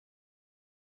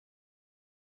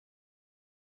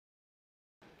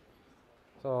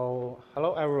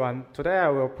Hello everyone. Today I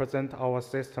will present our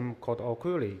system called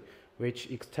Oculi, which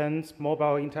extends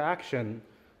mobile interaction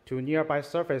to nearby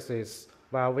surfaces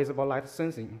via visible light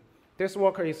sensing. This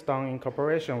work is done in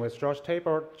cooperation with George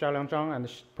Tabor, Jialiang Zhang, and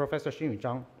Professor Xinyu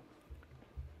Zhang.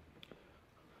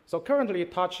 So currently,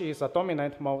 touch is a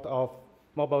dominant mode of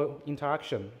mobile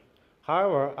interaction.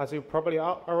 However, as you probably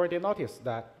already noticed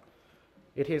that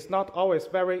it is not always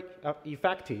very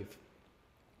effective.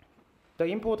 The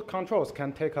input controls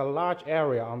can take a large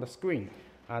area on the screen,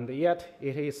 and yet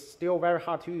it is still very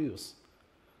hard to use.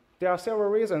 There are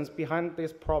several reasons behind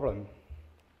this problem.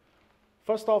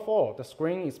 First of all, the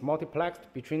screen is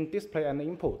multiplexed between display and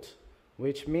input,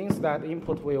 which means that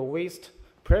input will waste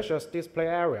precious display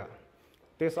area.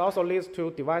 This also leads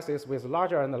to devices with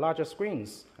larger and larger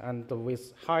screens and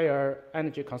with higher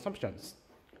energy consumptions.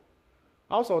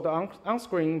 Also, the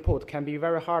on-screen input can be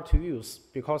very hard to use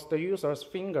because the user's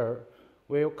finger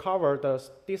will cover the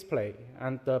display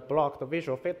and block the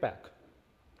visual feedback.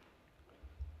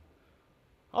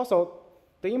 Also,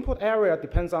 the input area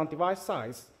depends on device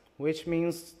size, which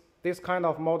means this kind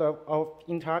of mode of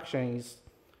interaction is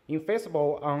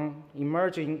infeasible on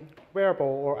emerging wearable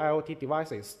or IoT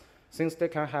devices, since they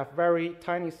can have very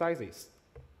tiny sizes.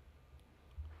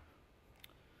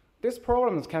 These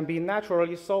problems can be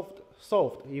naturally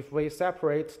solved if we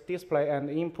separate display and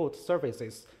input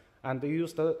surfaces and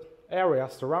use the area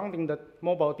surrounding the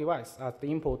mobile device as the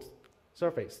input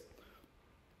surface.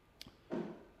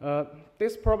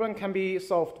 This problem can be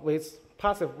solved with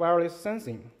passive wireless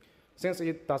sensing, since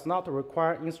it does not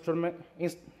require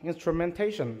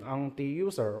instrumentation on the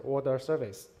user or the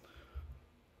service.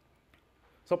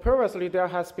 So previously, there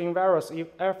has been various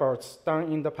efforts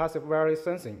done in the passive wireless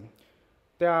sensing.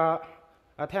 There are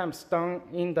attempts done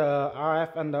in the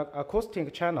RF and the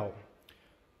acoustic channel.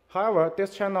 However,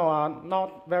 these channels are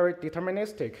not very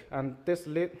deterministic, and this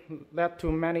led to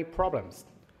many problems.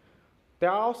 There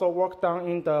are also work done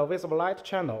in the visible light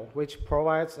channel, which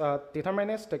provides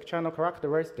deterministic channel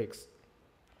characteristics.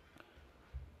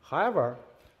 However,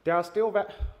 there are still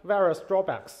various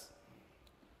drawbacks.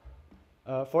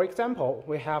 For example,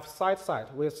 we have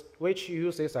side-sight, which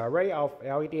uses an array of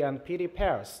LED and PD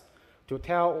pairs to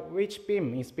tell which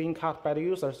beam is being cut by the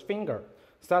user's finger,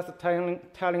 thus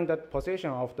telling the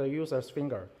position of the user's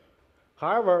finger.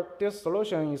 However, this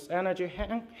solution is energy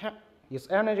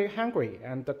hungry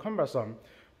and cumbersome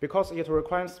because it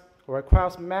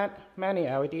requires many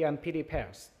LED and PD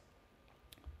pairs.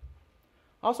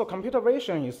 Also, computer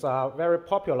vision is a very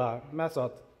popular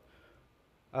method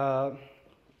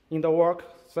in the work,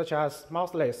 such as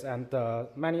mouseless and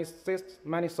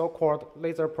many so-called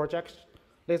laser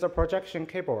projection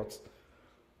keyboards.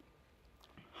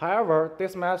 However,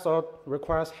 this method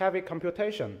requires heavy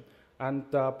computation and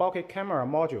a bulky camera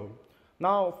module,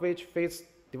 none of which fits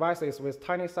devices with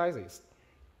tiny sizes.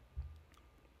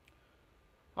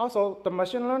 Also, the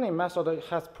machine learning method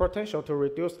has potential to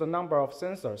reduce the number of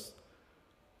sensors.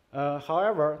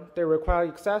 However, they require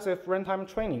excessive runtime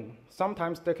training.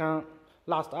 Sometimes they can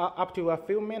last up to a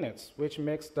few minutes, which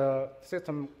makes the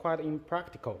system quite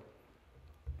impractical.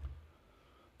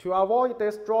 To avoid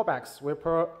these drawbacks, we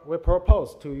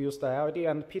propose to use the LED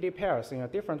and PD pairs in a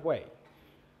different way.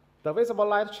 The visible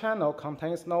light channel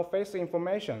contains no phase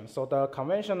information, so the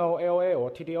conventional AOA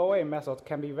or TDOA method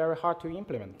can be very hard to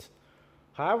implement.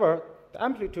 However, the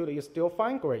amplitude is still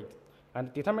fine-grained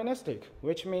and deterministic,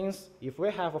 which means if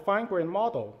we have a fine-grained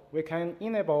model, we can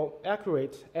enable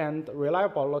accurate and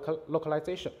reliable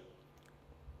localization.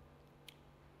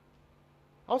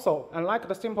 Also, unlike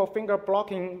the simple finger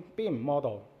blocking beam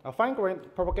model, a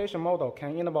fine-grained propagation model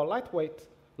can enable lightweight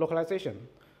localization,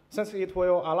 since it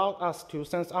will allow us to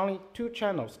sense only two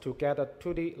channels to get a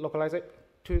 2D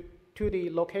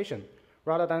location,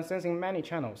 rather than sensing many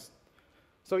channels.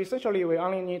 So essentially, we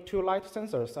only need two light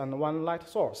sensors and one light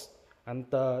source, and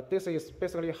this is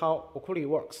basically how Oculi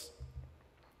works.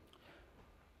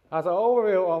 As an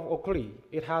overview of Oculi,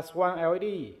 it has one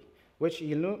LED, which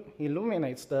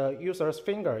illuminates the user's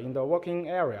finger in the working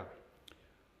area.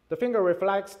 The finger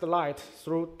reflects the light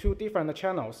through two different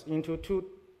channels into two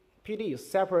PDs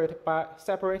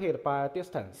separated by a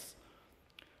distance.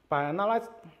 By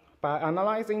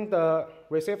analyzing the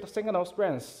received signal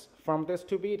strengths from these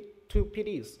two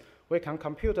PDs, we can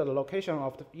compute the location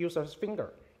of the user's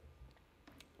finger.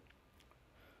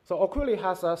 So Oculi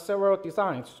has several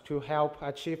designs to help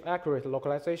achieve accurate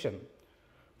localization.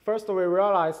 First, we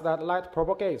realize that light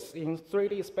propagates in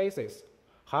 3D spaces.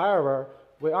 However,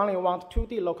 we only want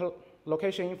 2D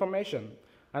location information,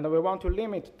 and we want to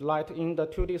limit light in the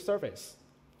 2D surface.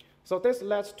 So this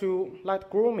leads to light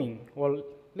grooming or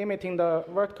limiting the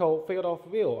vertical field of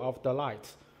view of the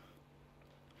light.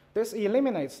 This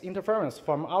eliminates interference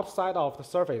from outside of the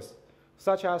surface,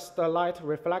 such as the light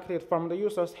reflected from the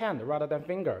user's hand rather than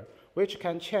finger, which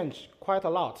can change quite a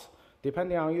lot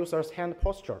depending on user's hand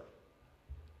posture.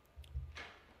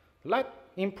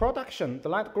 In production, the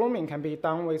light grooming can be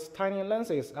done with tiny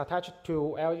lenses attached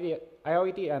to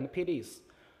LED and PDs,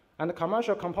 and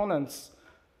commercial components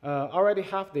already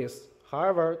have this.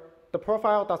 However, the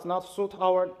profile does not suit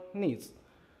our needs.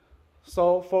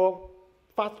 So for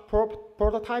fast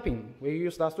prototyping, we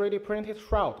used a 3D printed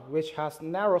shroud which has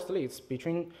narrow slits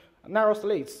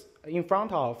in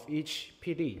front of each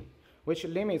PD, which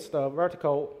limits the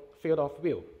vertical field of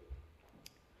view.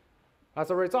 As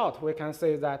a result, we can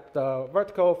say that the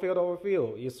vertical field of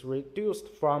view is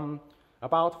reduced from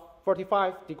about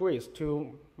 45 degrees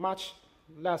to much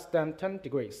less than 10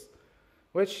 degrees,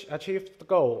 which achieves the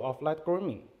goal of light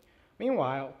grooming.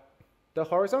 Meanwhile, the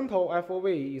horizontal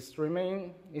FOV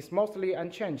is mostly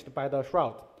unchanged by the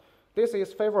shroud. This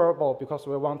is favorable because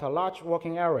we want a large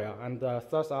working area and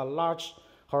thus a large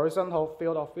horizontal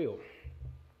field of view.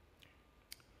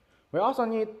 We also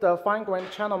need the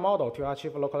fine-grained channel model to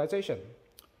achieve localization.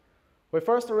 We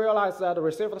first realized that the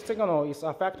received signal is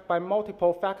affected by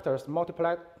multiple factors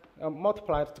multiplied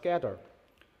together.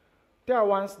 There are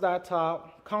ones that are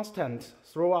constant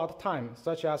throughout time,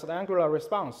 such as the angular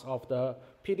response of the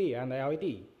PD and the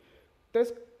LED.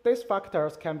 These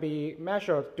factors can be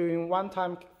measured during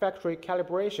one-time factory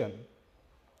calibration.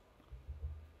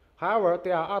 However,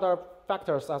 there are other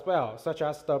factors as well, such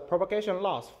as the propagation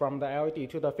loss from the LED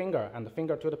to the finger and the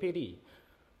finger to the PD.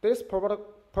 This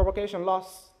propagation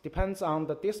loss depends on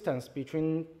the distance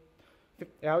between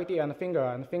LED and finger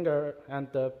and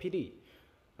the PD,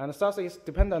 and thus is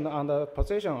dependent on the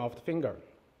position of the finger.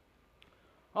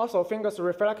 Also, finger's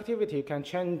reflectivity can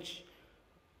change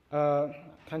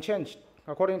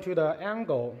according to the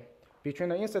angle between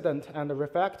the incident and the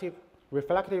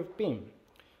reflective beam.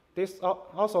 This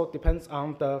also depends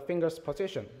on the finger's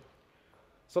position.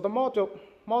 So the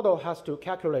model has to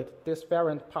calculate these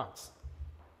variant parts.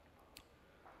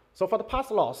 So for the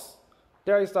path loss,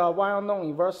 there is a well-known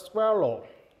inverse square law.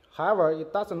 However,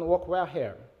 it doesn't work well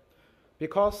here,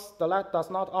 because the light does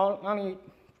not only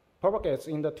propagate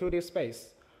in the 2D space.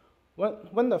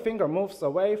 When the finger moves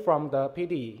away from the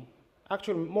PD,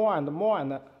 actually more and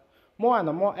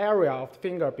more area of the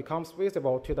finger becomes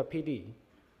visible to the PD.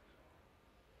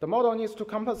 The model needs to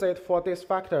compensate for this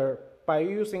factor by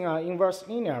using an inverse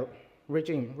linear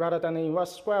regime rather than an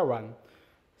inverse square one,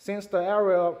 since the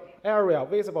area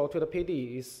visible to the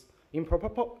PD is in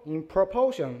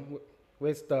proportion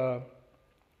with the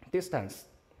distance.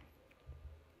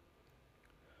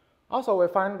 Also, we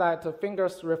find that the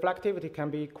finger's reflectivity can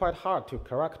be quite hard to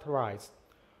characterize.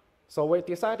 So we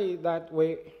decided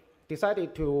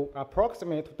to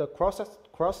approximate the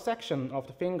cross-section of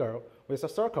the finger with a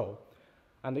circle,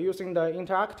 and using the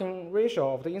interacting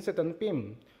ratio of the incident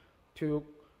beam to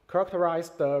characterize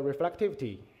the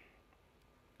reflectivity.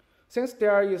 Since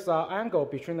there is an angle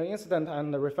between the incident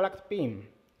and the reflect beam,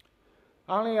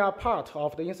 only a part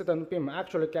of the incident beam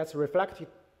actually gets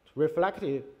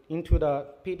reflected into the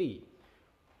PD.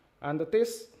 And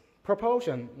this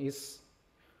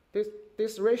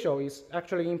ratio is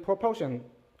actually in proportion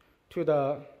to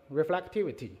the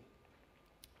reflectivity.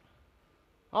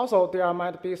 Also, there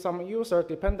might be some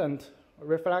user-dependent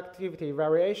reflectivity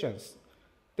variations.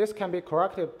 This can be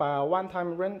corrected by a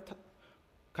one-point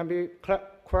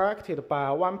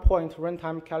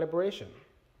runtime calibration.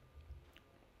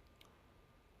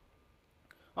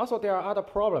 Also, there are other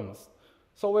problems.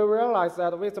 So we realize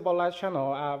that visible light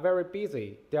channels are very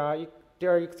busy.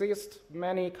 There exist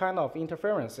many kinds of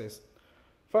interferences.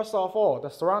 First of all, the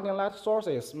surrounding light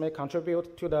sources may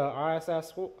contribute to the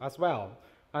RSS as well,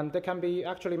 and they can be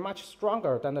actually much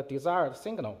stronger than the desired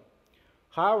signal.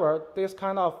 However, these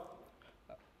kind of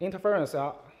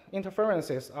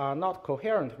interferences are not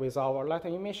coherent with our light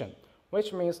emission,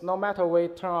 which means no matter we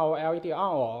turn our LED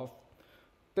on or off,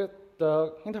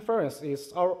 the interference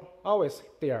is always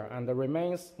there and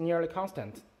remains nearly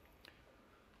constant.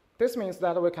 This means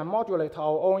that we can modulate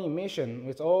our own emission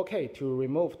with OOK to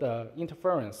remove the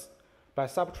interference by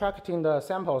subtracting the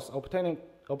samples obtained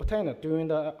during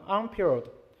the on period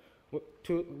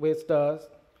with the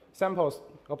samples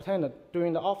obtained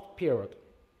during the off period.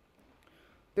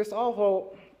 This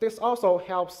also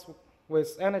helps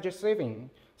with energy saving,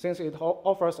 since it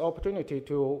offers opportunity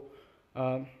to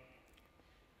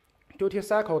duty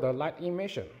cycle the light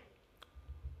emission.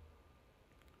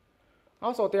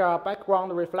 Also, there are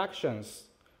background reflections,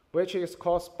 which is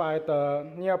caused by the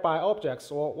nearby objects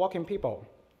or walking people.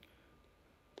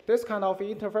 This kind of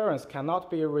interference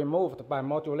cannot be removed by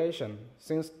modulation,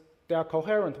 since they are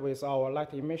coherent with our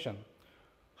light emission.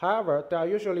 However, they are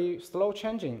usually slow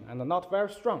changing and not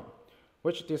very strong,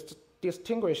 which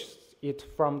distinguishes it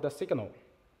from the signal.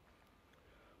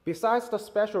 Besides the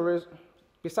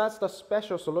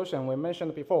special solution we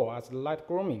mentioned before as light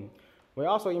grooming, we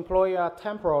also employ a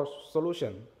temporal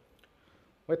solution.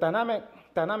 We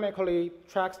dynamically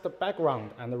tracks the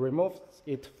background and removes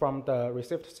it from the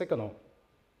received signal.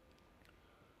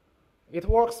 It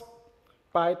works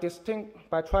by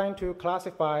trying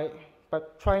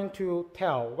to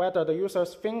tell whether the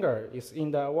user's finger is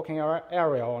in the working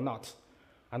area or not.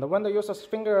 And when the user's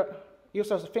finger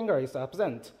is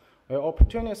absent, we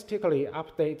opportunistically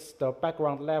update the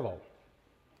background level.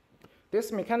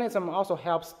 This mechanism also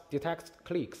helps detect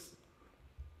clicks.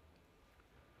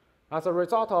 As a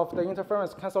result of the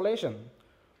interference cancellation,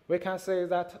 we can say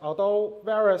that although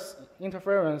various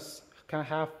interference can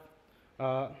have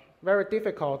very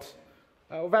different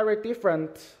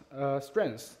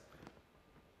strengths,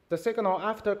 the signal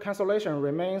after cancellation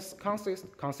remains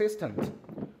consistent,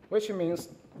 which means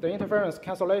the interference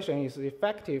cancellation is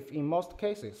effective in most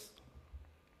cases.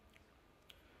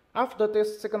 After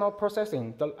this signal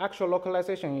processing, the actual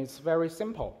localization is very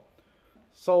simple.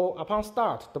 So upon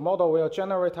start, the model will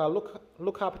generate a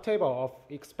lookup table of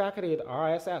expected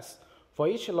RSS for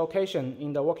each location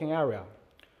in the working area.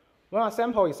 When a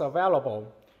sample is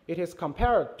available, it is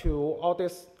compared to all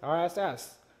these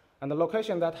RSS, and the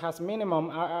location that has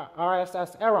minimum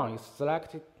RSS error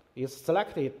is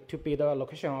selected to be the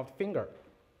location of the finger.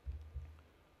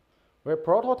 We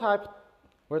prototype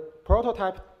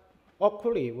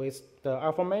oculi with the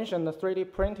aforementioned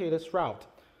 3D printed shroud,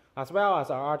 as well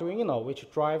as our Arduino,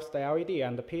 which drives the LED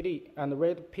and the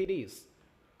read PDs.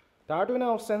 The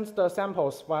Arduino sends the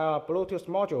samples via a Bluetooth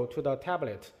module to the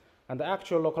tablet, and the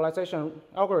actual localization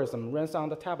algorithm runs on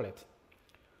the tablet.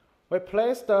 We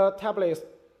place the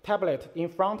tablet in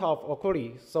front of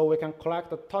oculi so we can collect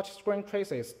the touchscreen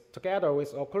traces together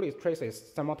with oculi traces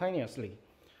simultaneously,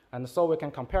 and so we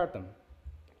can compare them.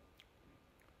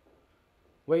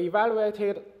 We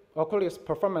evaluated oculi's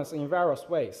performance in various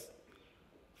ways.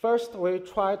 First, we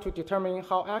try to determine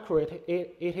how accurate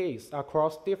it is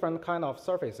across different kinds of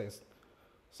surfaces.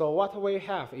 So what we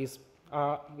have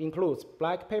includes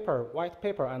black paper, white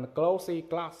paper, and glossy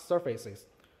glass surfaces.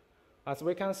 As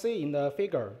we can see in the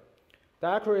figure, the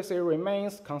accuracy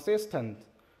remains consistent,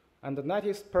 and the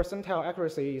 90th percentile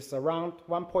accuracy is around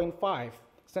 1.5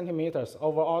 centimeters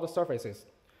over all the surfaces.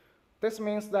 This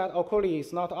means that oculi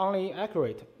is not only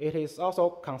accurate, it is also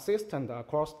consistent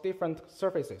across different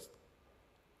surfaces.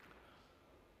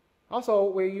 Also,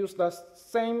 we use the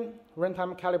same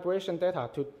runtime calibration data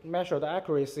to measure the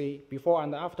accuracy before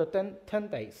and after 10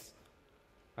 days.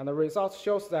 And the result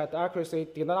shows that the accuracy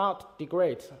did not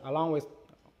degrade along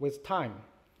with time.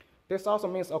 This also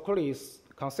means oculi is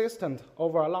consistent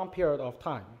over a long period of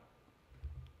time.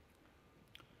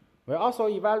 We also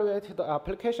evaluated the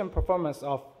application performance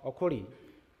of oculi.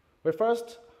 We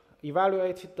first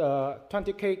evaluated the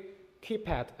 20K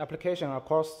keypad application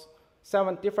across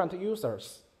 7 different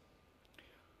users.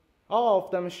 All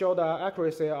of them showed an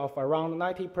accuracy of around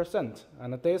 90%,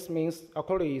 and this means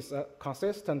oculi is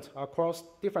consistent across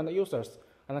different users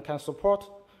and can support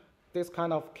this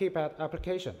kind of keypad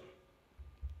application.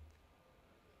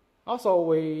 Also,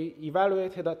 we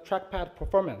evaluated the trackpad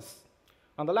performance.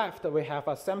 On the left, we have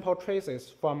sample traces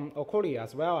from oculi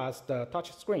as well as the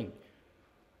touch screen.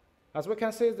 As we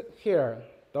can see here,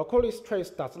 the oculi's trace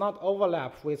does not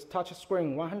overlap with touch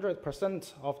screen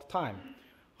 100% of the time.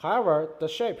 However, the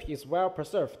shape is well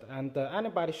preserved, and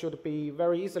anybody should be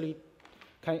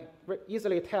can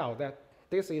easily tell that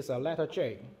this is a letter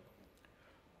J.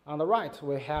 On the right,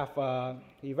 we have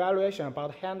evaluation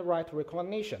about handwriting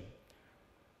recognition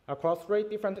across 3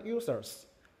 different users.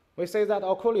 We say that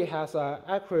oculi has an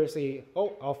accuracy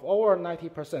of over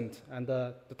 90%, and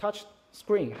the touch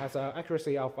screen has an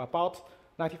accuracy of about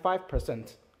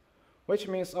 95%, which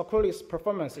means oculi's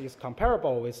performance is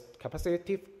comparable with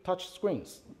capacitive touch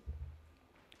screens.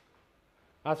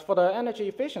 As for the energy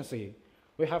efficiency,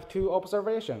 we have 2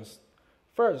 observations.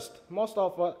 First, most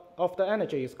of the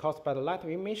energy is caused by the light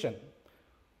emission.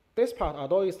 This part,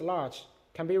 although it's large,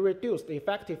 can be reduced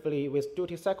effectively with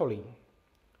duty cycling.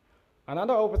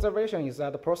 Another observation is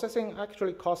that the processing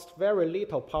actually costs very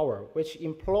little power, which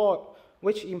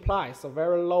implies a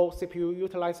very low CPU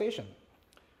utilization.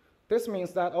 This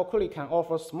means that oculi can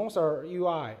offer smoother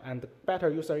UI and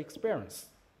better user experience.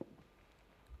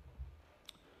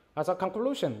 As a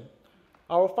conclusion,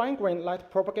 our fine-grained light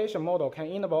propagation model can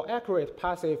enable accurate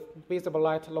passive visible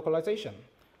light localization.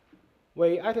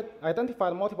 We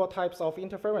identified multiple types of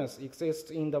interference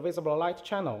exist in the visible light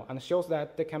channel and shows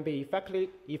that they can be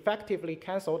effectively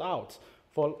canceled out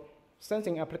for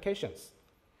sensing applications.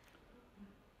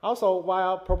 Also,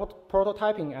 while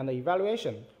prototyping and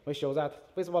evaluation, we show that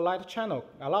visible light channel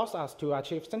allows us to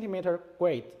achieve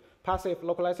centimeter-grade passive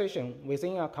localization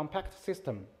within a compact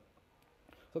system.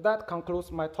 So that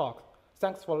concludes my talk.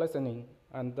 Thanks for listening,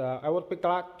 and I would be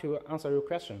glad to answer your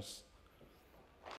questions.